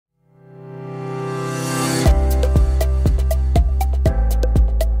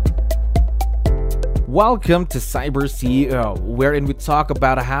Welcome to CyberCEO, wherein we talk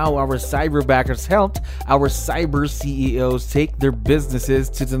about how our cyberbackers helped our cyber CEOs take their businesses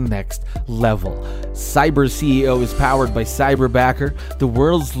to the next level. CyberCEO is powered by Cyberbacker, the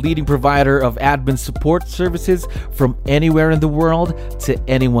world's leading provider of admin support services from anywhere in the world to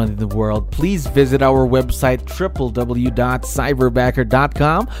anyone in the world. Please visit our website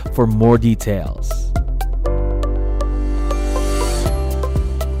www.cyberbacker.com for more details.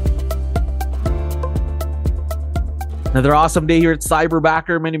 Another awesome day here at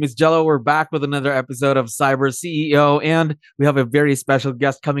CyberBacker. My name is Jello. We're back with another episode of Cyber CEO, and we have a very special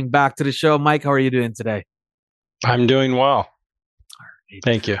guest coming back to the show. Mike, how are you doing today? I'm doing well. Right.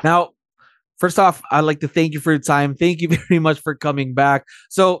 Thank you. Now, first off, I'd like to thank you for your time. Thank you very much for coming back.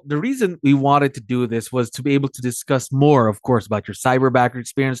 So the reason we wanted to do this was to be able to discuss more, of course, about your CyberBacker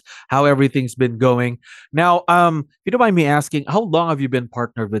experience, how everything's been going. Now, if you don't mind me asking, how long have you been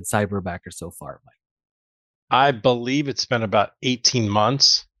partnered with CyberBacker so far, Mike? I believe it's been about 18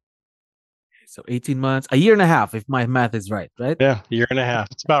 months. So 18 months, a year and a half, if my math is right? Yeah, a year and a half.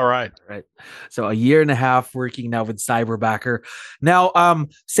 It's about right. Right. So a year and a half working now with CyberBacker. Now,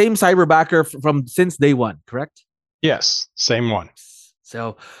 same CyberBacker from since day one, correct? Yes, same one.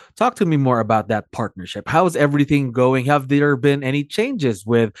 So talk to me more about that partnership. How's everything going? Have there been any changes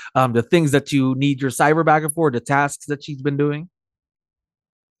with the things that you need your CyberBacker for, the tasks that she's been doing?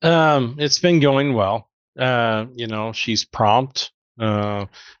 It's been going well. She's prompt.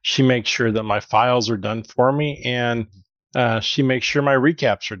 She makes sure that my files are done for me, and she makes sure my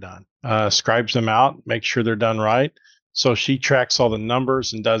recaps are done. Scribes them out, makes sure they're done right. So she tracks all the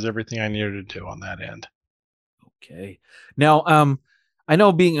numbers and does everything I need her to do on that end. Okay. Now, I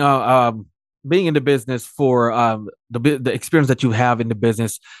know being in the business for the experience that you have in the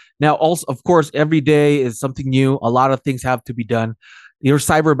business. Now, also, of course, every day is something new. A lot of things have to be done. Your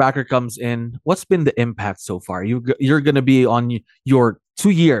CyberBacker comes in. What's been the impact so far? You're going to be on your 2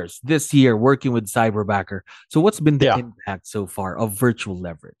 years this year working with CyberBacker. So what's been the impact so far of virtual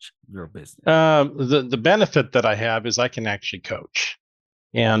leverage in your business? The benefit that I have is I can actually coach.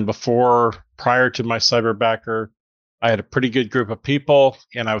 And prior to my CyberBacker, I had a pretty good group of people,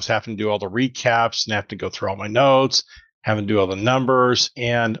 and I was having to do all the recaps and have to go through all my notes, having to do all the numbers.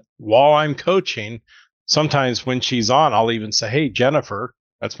 And while I'm coaching, sometimes when she's on, I'll even say, "Hey, Jennifer,"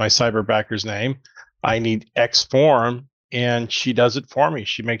 that's my CyberBacker's name, "I need X form," and she does it for me.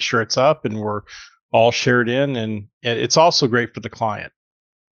 She makes sure it's up and we're all shared in, and it's also great for the client.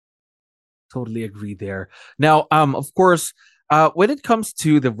 Totally agree there. Now, of course, when it comes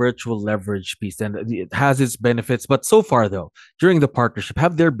to the virtual leverage piece, and it has its benefits, but so far though, during the partnership,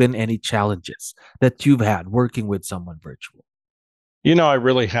 have there been any challenges that you've had working with someone virtual? I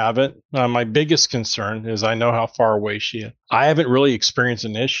really haven't. My biggest concern is I know how far away she is. I haven't really experienced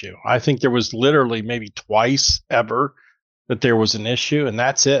an issue. I think there was literally maybe twice ever that there was an issue, and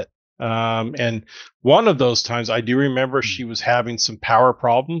that's it. And one of those times, I do remember she was having some power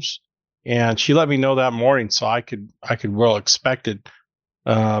problems, and she let me know that morning, so I could well expect it.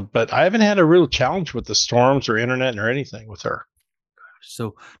 But I haven't had a real challenge with the storms or internet or anything with her.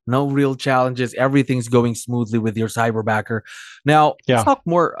 So no real challenges. Everything's going smoothly with your CyberBacker. Now, let's talk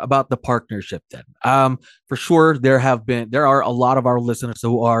more about the partnership then. For sure, there are a lot of our listeners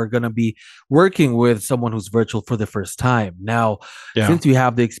who are going to be working with someone who's virtual for the first time. Now, since you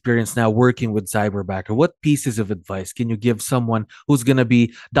have the experience now working with CyberBacker, what pieces of advice can you give someone who's going to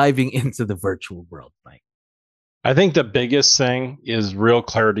be diving into the virtual world, Mike? I think the biggest thing is real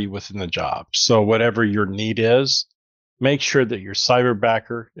clarity within the job. So whatever your need is, make sure that your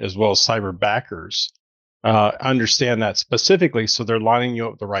CyberBacker as well as CyberBackers understand that specifically, so they're lining you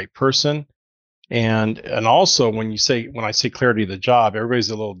up with the right person. And also when I say clarity of the job,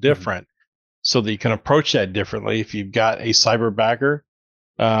 everybody's a little different, so that you can approach that differently. If you've got a CyberBacker,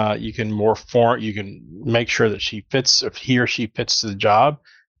 you can make sure that if he or she fits to the job,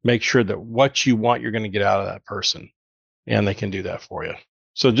 make sure that what you want, you're going to get out of that person, and they can do that for you.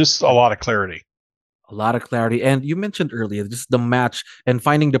 So just a lot of clarity. A lot of clarity. And you mentioned earlier, just the match and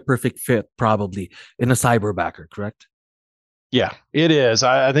finding the perfect fit probably in a CyberBacker, correct? Yeah, it is.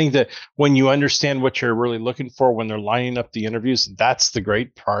 I think that when you understand what you're really looking for when they're lining up the interviews, that's the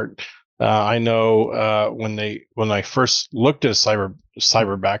great part. I know when I first looked at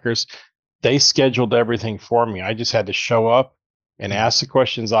CyberBackers, they scheduled everything for me. I just had to show up and ask the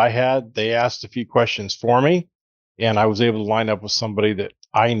questions I had. They asked a few questions for me, and I was able to line up with somebody that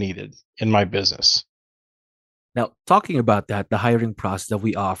I needed in my business. Now, talking about that, the hiring process that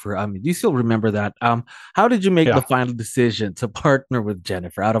we offer, do you still remember that? How did you make the final decision to partner with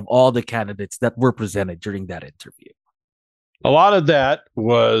Jennifer out of all the candidates that were presented during that interview? A lot of that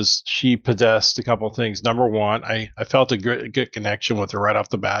was she possessed a couple of things. Number one, I felt a good connection with her right off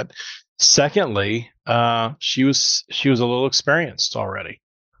the bat. Secondly, she was a little experienced already.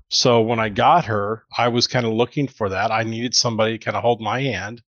 So when I got her, I was kind of looking for that. I needed somebody to kind of hold my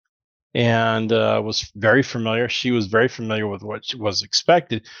hand, and was very familiar. She was very familiar with what was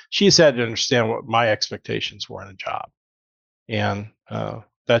expected. She just had to understand what my expectations were in a job, and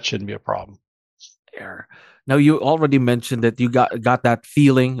that shouldn't be a problem. There. Now you already mentioned that you got that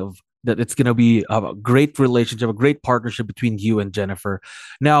feeling of that it's going to be a great relationship, a great partnership between you and Jennifer.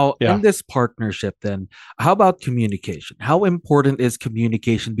 Now, in Yeah. this partnership, then, how about communication? How important is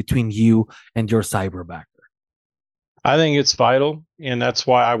communication between you and your cyberbacker? I think it's vital, and that's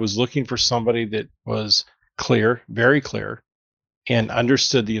why I was looking for somebody that was clear, very clear, and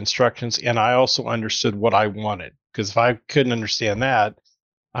understood the instructions. And I also understood what I wanted, because if I couldn't understand that,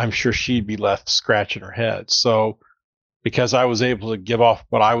 I'm sure she'd be left scratching her head. So, because I was able to give off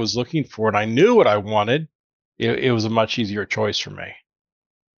what I was looking for and I knew what I wanted, it was a much easier choice for me.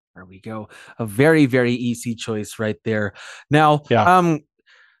 There we go. A very, very easy choice right there. Now, Yeah.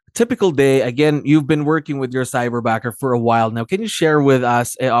 typical day again, you've been working with your cyberbacker for a while now. Can you share with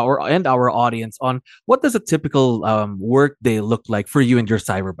us our audience on what does a typical work day look like for you and your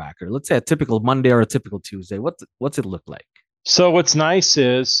cyberbacker? Let's say a typical Monday or a typical Tuesday. What's it look like? So what's nice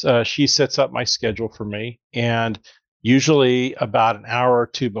is she sets up my schedule for me, and usually about an hour or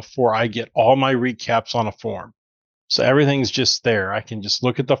two before I get all my recaps on a form. So everything's just there. I can just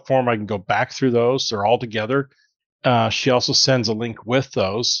look at the form. I can go back through those. They're all together. She also sends a link with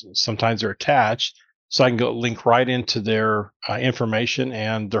those. Sometimes they're attached, so I can go link right into their information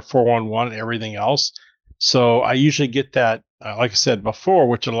and their 411 and everything else. So I usually get that, like I said before,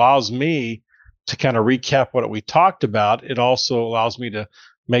 which allows me to kind of recap what we talked about. It also allows me to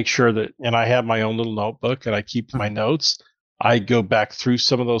make sure that, and I have my own little notebook and I keep my Mhm. notes. I go back through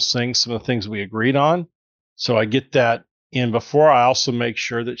some of those things, some of the things we agreed on. So I get that in before. I also make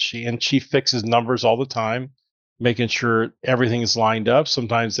sure that she fixes numbers all the time, making sure everything is lined up.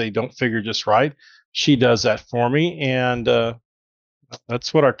 Sometimes they don't figure just right. She does that for me, and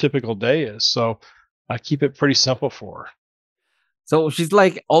that's what our typical day is. So I keep it pretty simple for her. So she's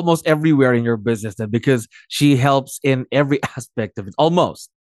like almost everywhere in your business then because she helps in every aspect of it, almost.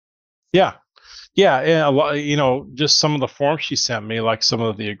 Yeah, yeah, and a lot, just some of the forms she sent me, like some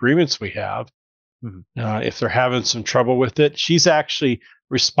of the agreements we have. Mhm. If they're having some trouble with it, she's actually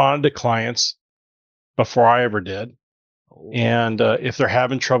responded to clients before I ever did. Oh, And if they're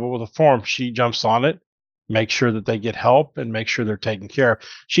having trouble with a form, she jumps on it, make sure that they get help, and make sure they're taken care of.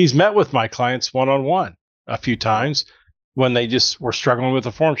 She's met with my clients one on one a few wow. times when they just were struggling with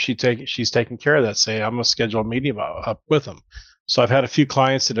the form. She's taking care of that. Say, I'm gonna schedule a meeting up with them. So I've had a few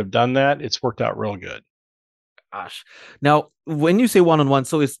clients that have done that. It's worked out real good. Gosh. Now, when you say one on one,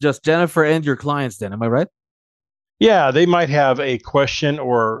 so it's just Jennifer and your clients then, am I right? Yeah, they might have a question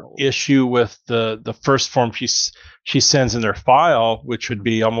or Oh. issue with the first form she sends in their file, which would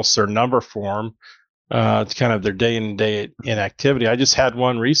be almost their number form. It's kind of their day in and day in activity. I just had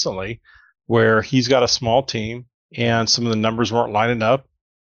one recently where he's got a small team and some of the numbers weren't lining up.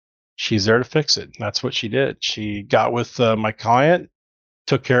 She's there to fix it. And that's what she did. She got with my client,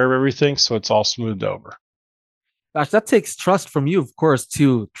 took care of everything, so it's all smoothed over. Gosh, that takes trust from you, of course,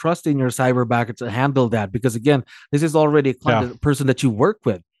 to trust in your cyberbacker to handle that. Because again, this is already a client, Yeah, a person that you work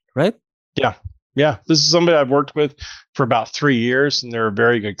with, right? yeah, yeah. This is somebody I've worked with for about 3 years, and they're a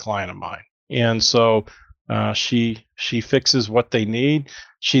very good client of mine. And so she fixes what they need.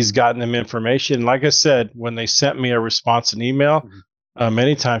 She's gotten them information. Like I said, when they sent me a response and email, Mhm.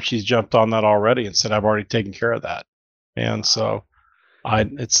 many times she's jumped on that already and said, "I've already taken care of that." And Wow. so I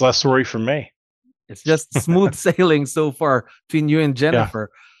it's less worry for me. It's just smooth sailing so far between you and Yeah,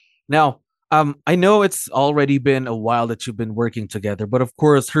 Jennifer. Now, I know it's already been a while that you've been working together, but of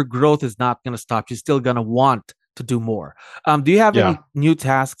course, her growth is not going to stop. She's still going to want to do more. Do you have yeah. any new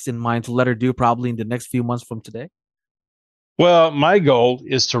tasks in mind to let her do probably in the next few months from today? Well, my goal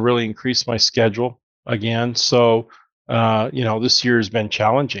is to really increase my schedule again. So, this year has been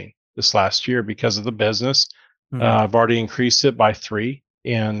challenging this last year because of the business. Mhm. I've already increased it by three,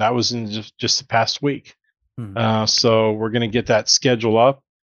 and that was in just the past week. Mhm. So we're going to get that schedule up.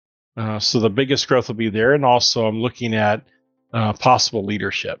 So the biggest growth will be there, and also I'm looking at possible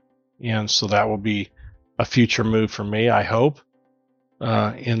leadership, and so that will be a future move for me. I hope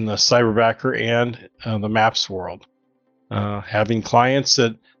in the cyberbacker and the maps world, having clients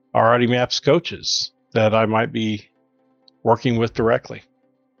that are already maps coaches that I might be working with directly.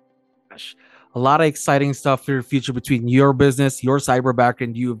 Gosh. A lot of exciting stuff for your future between your business, your cyberbacker,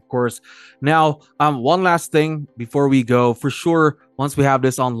 and you, of course. Now, one last thing before we go. For sure, once we have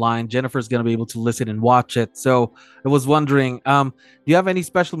this online, Jennifer's going to be able to listen and watch it. So I was wondering, do you have any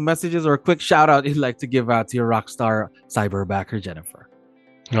special messages or a quick shout out you'd like to give out to your rockstar cyberbacker, Jennifer?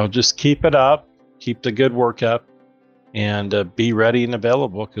 Just keep it up, keep the good work up, and be ready and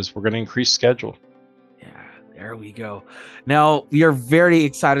available because we're going to increase schedule. There we go. Now, we are very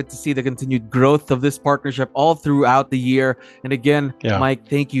excited to see the continued growth of this partnership all throughout the year. And again, Mike,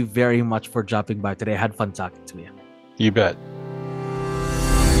 thank you very much for dropping by today. I had fun talking to you. You bet.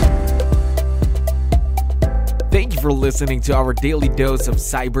 Thank you for listening to our daily dose of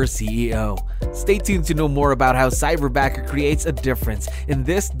Cyber CEO. Stay tuned to know more about how Cyberbacker creates a difference in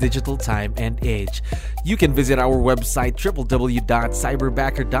this digital time and age. You can visit our website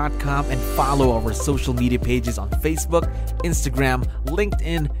www.cyberbacker.com and follow our social media pages on Facebook, Instagram,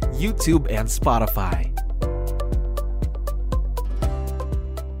 LinkedIn, YouTube, and Spotify.